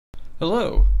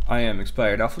Hello, I am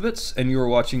ExpiredAlphabits, and you are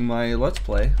watching my Let's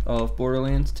Play of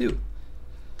Borderlands 2.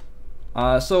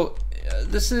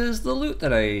 This is the loot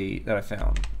that I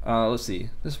found. Let's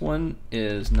see. This one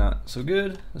is not so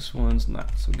good. This one's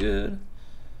not so good.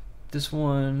 This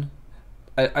one,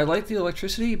 I like the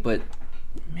electricity, but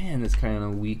man, it's kind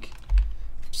of weak.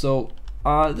 So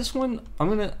this one, I'm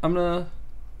gonna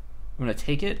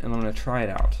take it and I'm gonna try it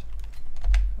out.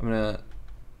 I'm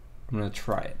gonna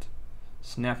try it.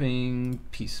 Snapping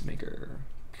Peacemaker,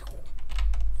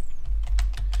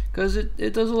 because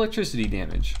it does electricity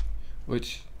damage,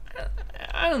 which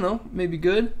I don't know, maybe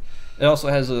good. It also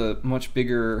has a much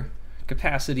bigger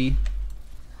capacity.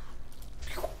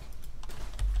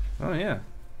 Oh yeah,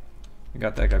 I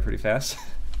got that guy pretty fast.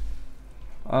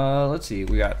 Let's see,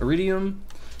 we got Iridium.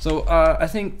 So I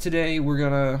think today we're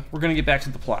gonna get back to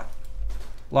the plot.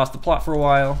 Lost the plot for a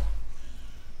while.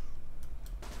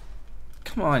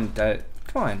 Come on,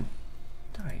 come on,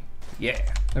 die. Yeah,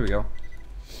 there we go.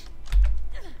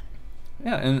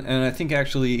 Yeah, and I think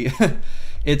actually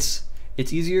it's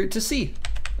easier to see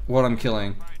what I'm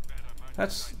killing.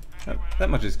 That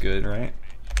much is good, right?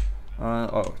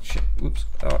 Oh shit! Whoops!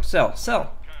 Sell!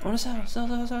 I want to sell! Sell!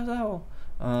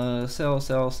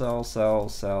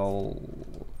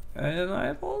 And I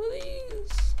have all of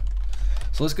these.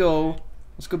 So let's go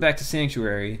back to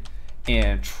Sanctuary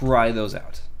and try those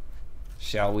out.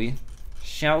 Shall we?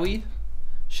 Shall we?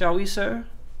 Shall we, sir?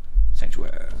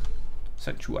 Sanctuary.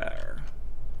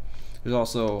 There's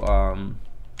also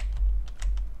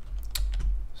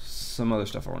some other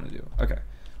stuff I want to do. Okay,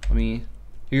 let me.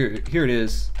 Here it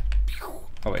is.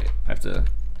 Oh wait, I have to.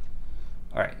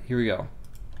 All right, here we go.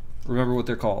 Remember what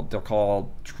they're called? They're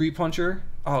called Tree Puncher.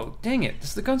 Oh dang it! This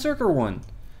is the Gunzerker one.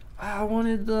 I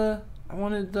wanted the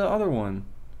other one.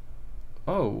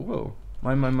 Oh whoa!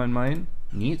 Mine.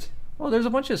 Neat. Oh, there's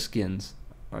a bunch of skins.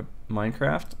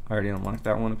 Minecraft. I already unlocked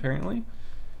that one apparently.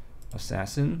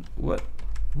 Assassin. What?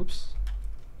 Whoops.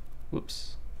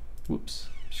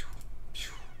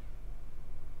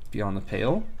 Beyond the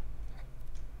Pale.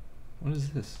 What is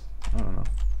this? I don't know.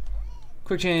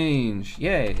 Quick change.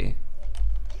 Yay.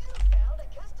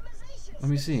 Let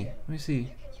me see.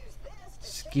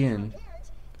 Skin.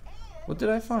 What did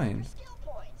I find?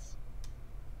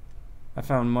 I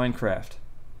found Minecraft.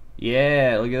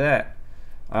 Yeah, look at that.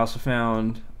 I also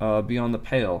found Beyond the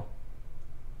Pale.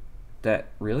 That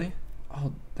really?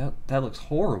 Oh, that looks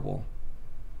horrible.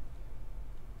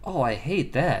 Oh, I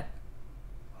hate that.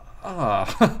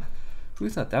 Ah, who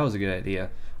thought that was a good idea?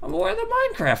 I'm more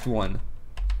the Minecraft one.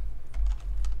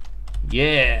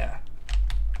 Yeah.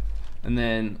 And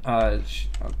then I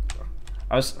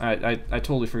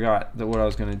totally forgot that what I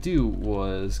was gonna do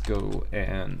was go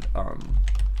and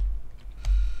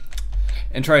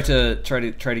try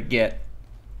to get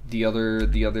the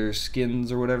other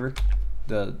skins or whatever,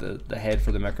 the head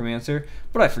for the Necromancer,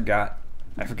 but I forgot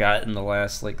in the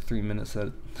last like 3 minutes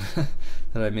that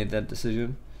that I made that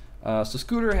decision. So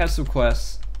Scooter has some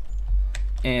quests,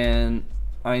 and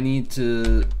I need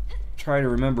to try to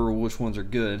remember which ones are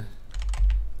good.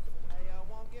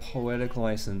 Poetic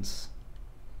License,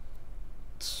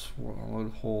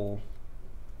 Swallowed Whole,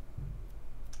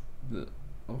 the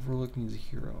Overlooking the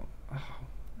Hero. Oh,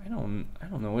 I don't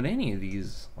know what any of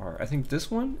these are. I think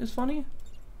this one is funny.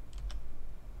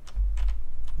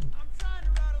 I'm trying to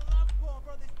write a love poem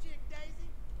for this chick Daisy,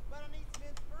 but I need some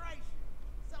inspiration.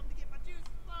 Something to get my juices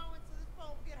flowing so this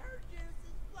poem will get her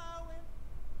juices flowing.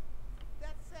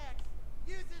 That's sex.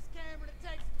 Use this camera to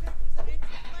take some pictures of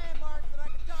interesting landmarks that I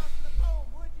can toss in the poem,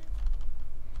 would you?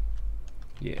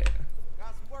 Yeah.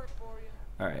 Got some work for you.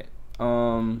 Alright.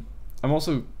 I'm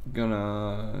also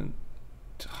gonna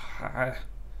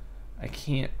I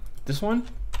can't. This one?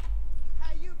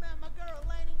 How you met my girl,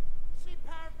 Laney? She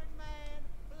perfect, man.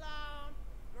 Blonde,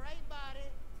 great body,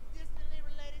 distantly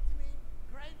related to me,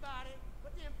 great body,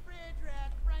 but them fridge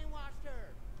rats brainwashed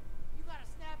her. You gotta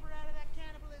snap her out of that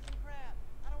cannibalism crap.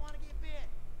 I don't want to get bit.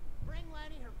 Bring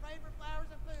Laney her favorite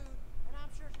flowers and food, and I'm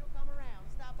sure she'll come around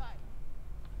and stop by.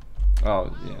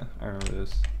 Oh yeah, I remember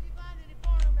this. If you find any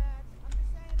porno mags, I'm just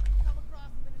saying if you come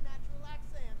across them in a natural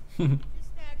accent,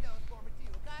 just snag those for me too,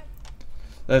 okay?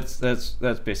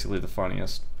 That's basically the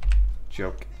funniest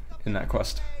joke in that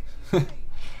quest. Never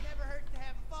hurts to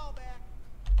have a fallback.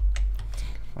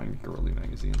 Find girly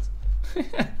magazines.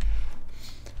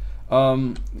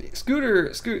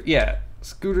 Scooter, yeah,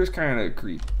 Scooter's kind of a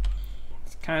creep.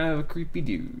 It's kind of a creepy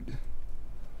dude,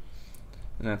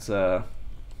 and that's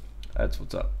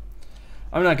what's up.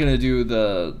 I'm not gonna do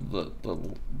the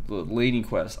Laney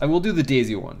quest. I will do the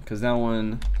Daisy one because that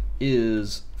one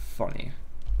is funny.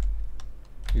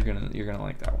 You're gonna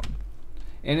like that one.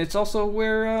 And it's also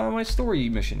where my story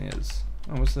mission is.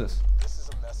 Oh, what's this? This is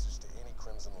a message to any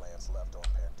Crimson Lance left on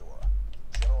Pandora.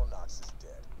 General Knox is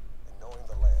dead, and knowing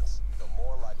the Lance, they're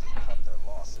more likely to cut their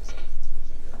losses and leave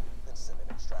you here than send an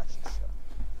extraction ship.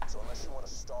 So unless you want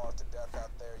to starve to death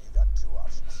out there, you got two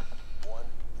options. One,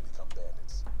 you become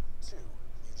bandits. Two,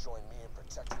 you join me in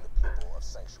protecting the people of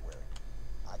Sanctuary.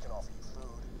 I can offer you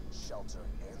food, shelter,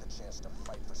 and the chance to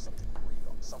fight for something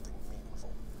real, something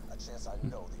meaningful. A chance I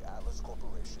know the Atlas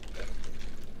Corporation never gave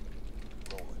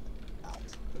you. Roland, out.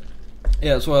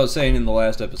 Yeah, that's what I was saying in the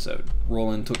last episode.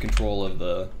 Roland took control of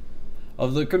the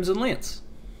Crimson Lance.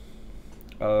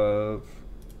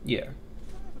 Yeah.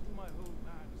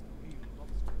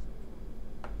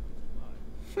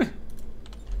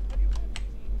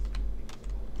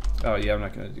 Oh yeah, I'm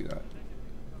not gonna do that.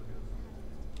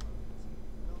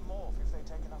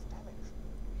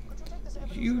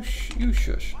 You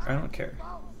shush. I don't care.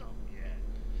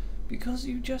 Because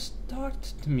you just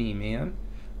talked to me, man.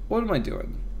 What am I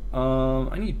doing?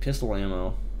 I need pistol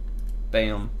ammo.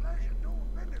 Bam.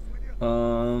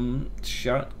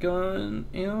 Shotgun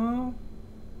ammo?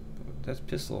 That's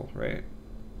pistol, right?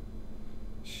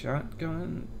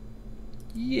 Shotgun?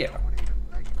 Yeah.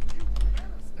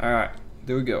 Alright,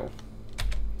 there we go.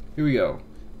 Here we go.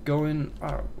 Going,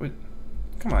 oh, wait.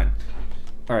 Come on.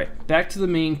 Alright, back to the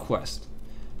main quest.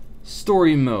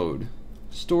 Story mode.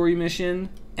 Story mission,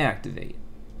 activate.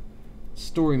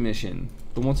 Story mission,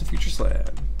 the Once a Future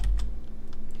Slab.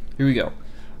 Here we go.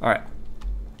 Alright.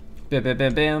 Bam, bam,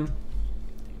 bam, bam.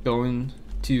 Going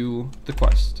to the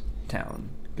quest town.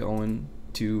 Going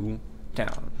to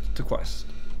town. To quest.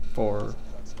 For.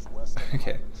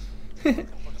 Okay.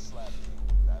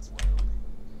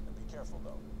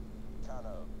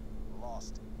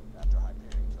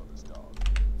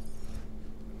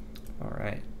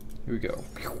 Alright. Here we go.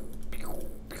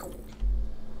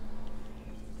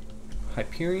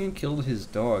 Hyperion killed his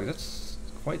dog. That's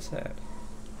quite sad.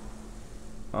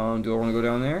 Do I want to go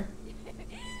down there?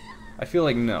 I feel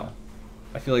like no.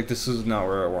 I feel like this is not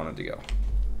where I wanted to go.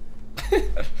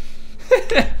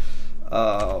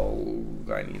 Oh,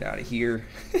 I need out of here.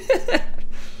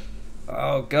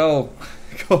 Oh, go.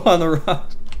 Go on the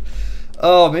rock.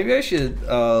 Oh, maybe I should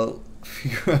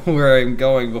figure out where I'm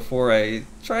going before I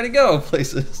try to go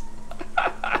places.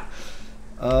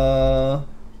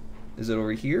 Is it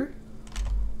over here?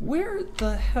 Where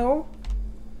the hell?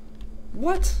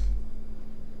 What?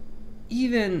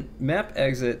 Even map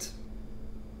exit.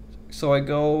 So I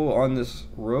go on this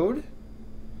road?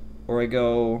 Or I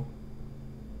go...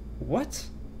 What?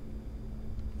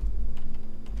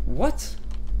 What?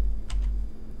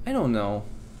 I don't know.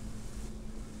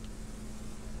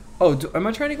 Oh, am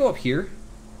I trying to go up here?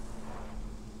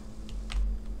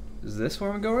 Is this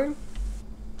where I'm going?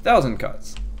 1,000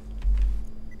 cuts.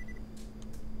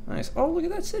 Nice. Oh, look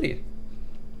at that city.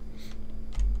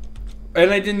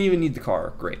 And I didn't even need the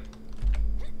car. Great.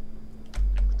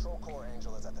 Control Core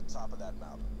Angel is at the top of that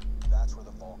mountain. That's where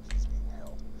the vault key is being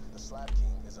held. The Slab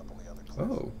King is up on the other cliff.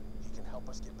 Oh. He can help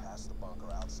us get past the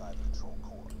bunker outside the Control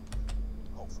Core.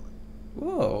 Hopefully.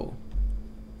 Whoa.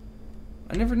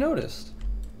 I never noticed.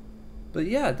 But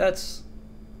yeah, that's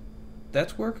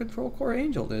where Control Core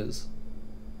Angel is.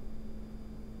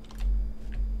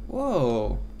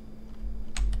 Whoa.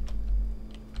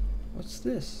 What's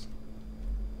this?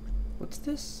 What's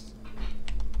this?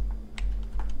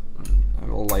 I have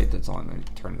a light that's on. I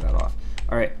turned that off.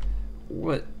 Alright.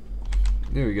 What?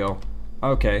 There we go.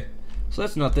 Okay. So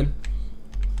that's nothing.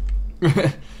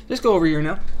 Just go over here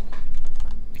now.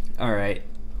 Alright.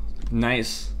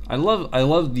 Nice. I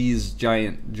love these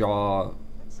giant jaw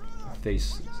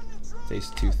face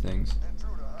tooth things.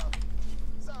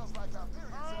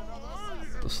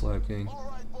 The Slab King.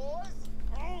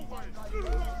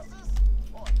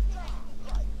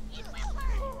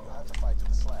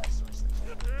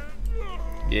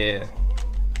 Yeah.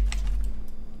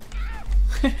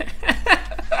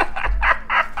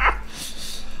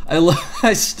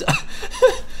 I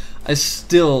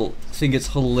still think it's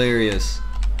hilarious.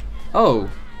 Oh,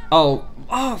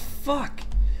 fuck.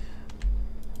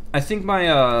 I think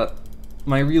my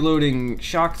my reloading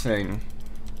shock thing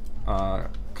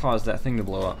caused that thing to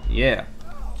blow up. Yeah.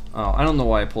 Oh, I don't know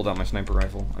why I pulled out my sniper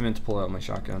rifle. I meant to pull out my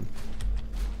shotgun.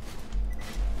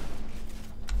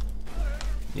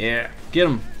 Yeah, get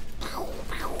him.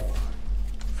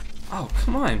 Oh,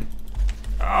 come on.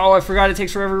 Oh, I forgot it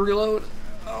takes forever to reload.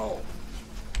 Oh.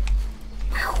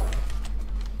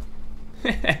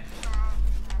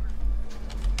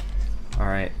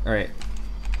 Alright.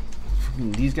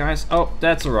 These guys. Oh,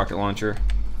 that's a rocket launcher.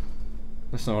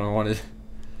 That's not what I wanted.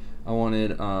 I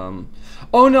wanted,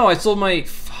 oh no, I sold my,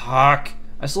 fuck.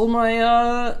 I sold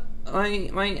my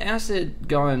my acid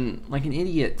gun like an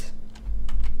idiot.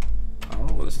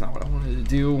 Oh, that's not what I wanted to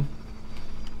do.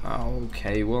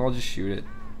 Okay, well I'll just shoot it.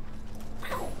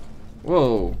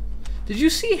 Whoa. Did you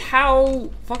see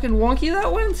how fucking wonky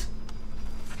that went?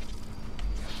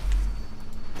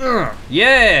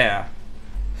 Yeah!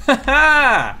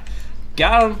 Haha!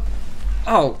 Got him!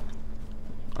 Oh.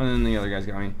 And then the other guys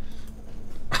got me.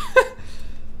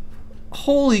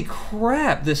 Holy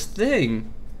crap, this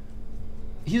thing!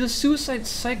 He's a suicide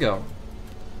psycho.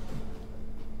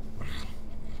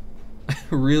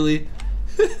 Really?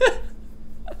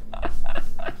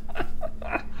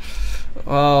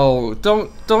 Oh,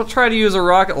 don't try to use a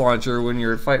rocket launcher when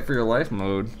you're in fight for your life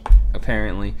mode,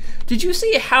 apparently. Did you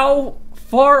see how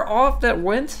far off that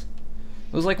went?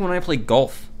 It was like when I played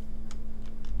golf.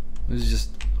 It was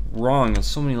just wrong on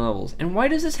so many levels. And why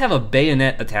does this have a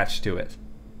bayonet attached to it?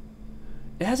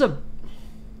 It has a...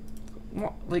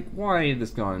 Like, why this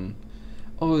gun?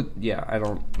 Oh, yeah, I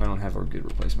don't have a good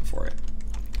replacement for it.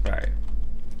 Alright.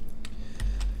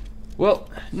 Well,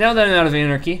 now that I'm out of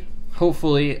anarchy,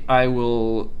 hopefully I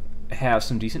will have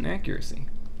some decent accuracy.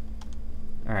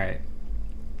 Alright.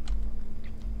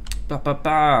 Ba ba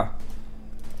ba.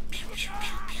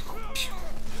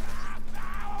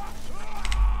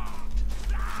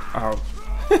 Oh.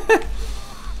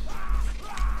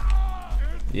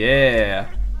 Yeah.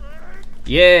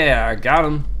 Yeah, I got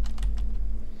him.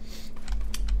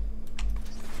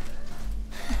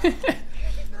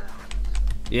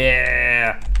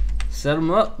 Yeah. Set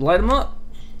them up. Light them up.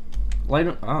 Light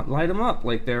them up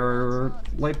like they're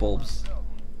light bulbs.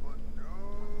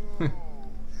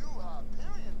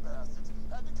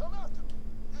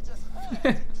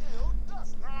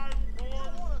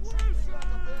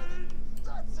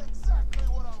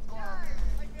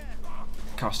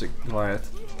 Caustic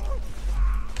Goliath.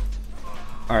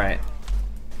 Alright.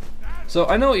 So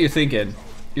I know what you're thinking.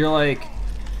 You're like,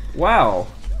 wow,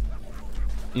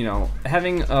 you know,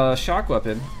 having a shock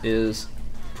weapon is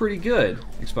pretty good,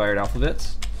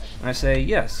 ExpiredAlphabits. And I say,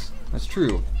 yes, that's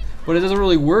true. But it doesn't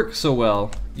really work so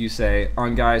well, you say,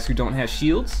 on guys who don't have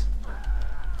shields.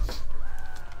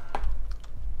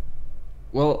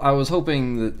 Well, I was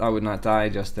hoping that I would not die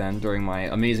just then during my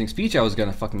amazing speech I was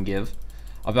gonna fucking give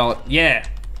about, yeah.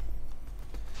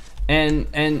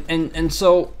 And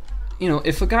so, you know,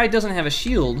 if a guy doesn't have a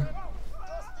shield,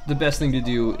 the best thing to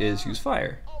do is use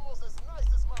fire.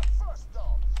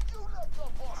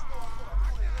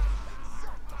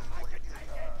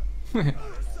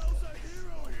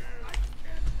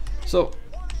 So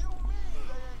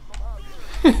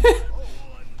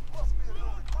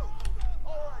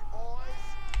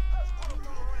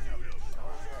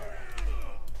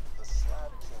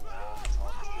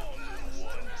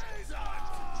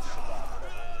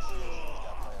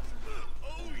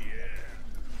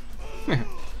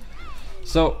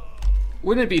so,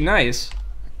 wouldn't it be nice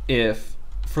if,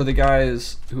 for the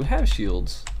guys who have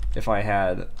shields, if I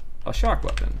had a shock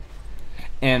weapon?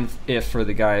 And if, for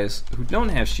the guys who don't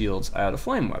have shields, I had a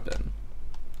flame weapon?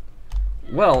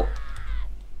 Well,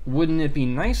 wouldn't it be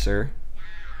nicer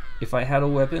if I had a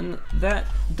weapon that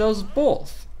does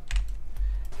both?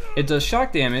 It does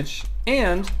shock damage,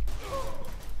 and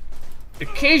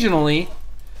occasionally,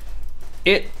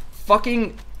 it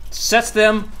fucking sets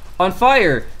them on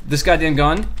fire. This goddamn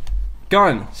gun.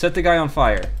 Gun, set the guy on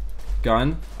fire.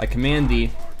 Gun, I command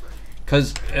thee.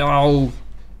 Cause, oh,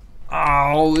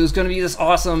 there's gonna be this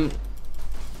awesome.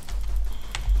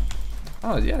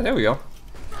 Oh, yeah, there we go.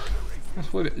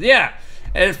 Yeah,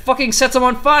 and it fucking sets him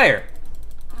on fire.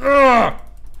 Ugh.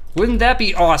 Wouldn't that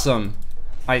be awesome?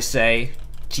 I say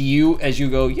to you as you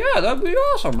go, yeah, that'd be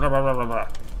awesome. Blah, blah, blah, blah, blah.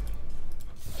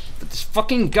 But this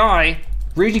fucking guy,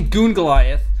 Raging Goon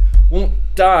Goliath, won't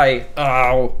die.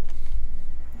 Oh.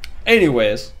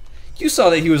 Anyways, you saw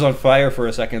that he was on fire for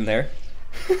a second there.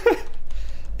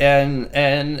 and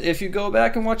if you go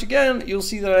back and watch again, you'll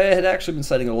see that I had actually been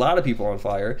setting a lot of people on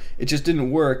fire. It just didn't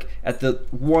work at the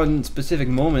one specific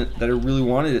moment that I really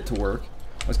wanted it to work.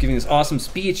 I was giving this awesome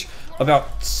speech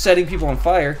about setting people on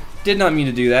fire. Did not mean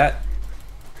to do that.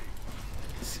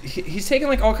 He's taking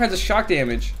like all kinds of shock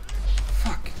damage.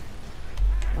 Fuck.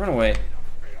 Run away.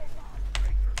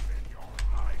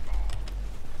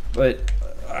 But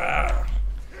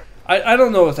I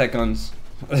don't know if that gun's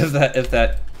if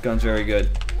that gun's very good.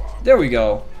 There we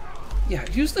go. Yeah,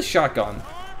 use the shotgun.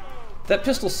 That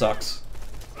pistol sucks.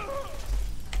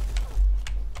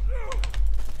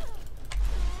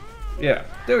 Yeah,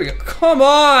 there we go. Come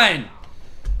on!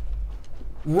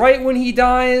 Right when he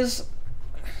dies.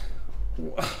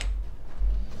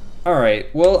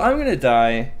 Alright, well, I'm gonna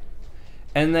die.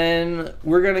 And then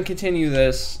we're going to continue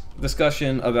this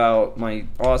discussion about my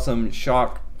awesome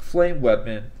shock flame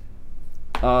weapon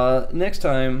next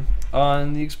time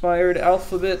on the Expired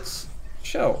Alphabets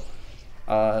show.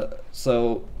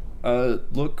 So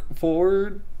look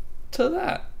forward to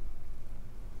that.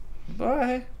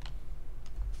 Bye.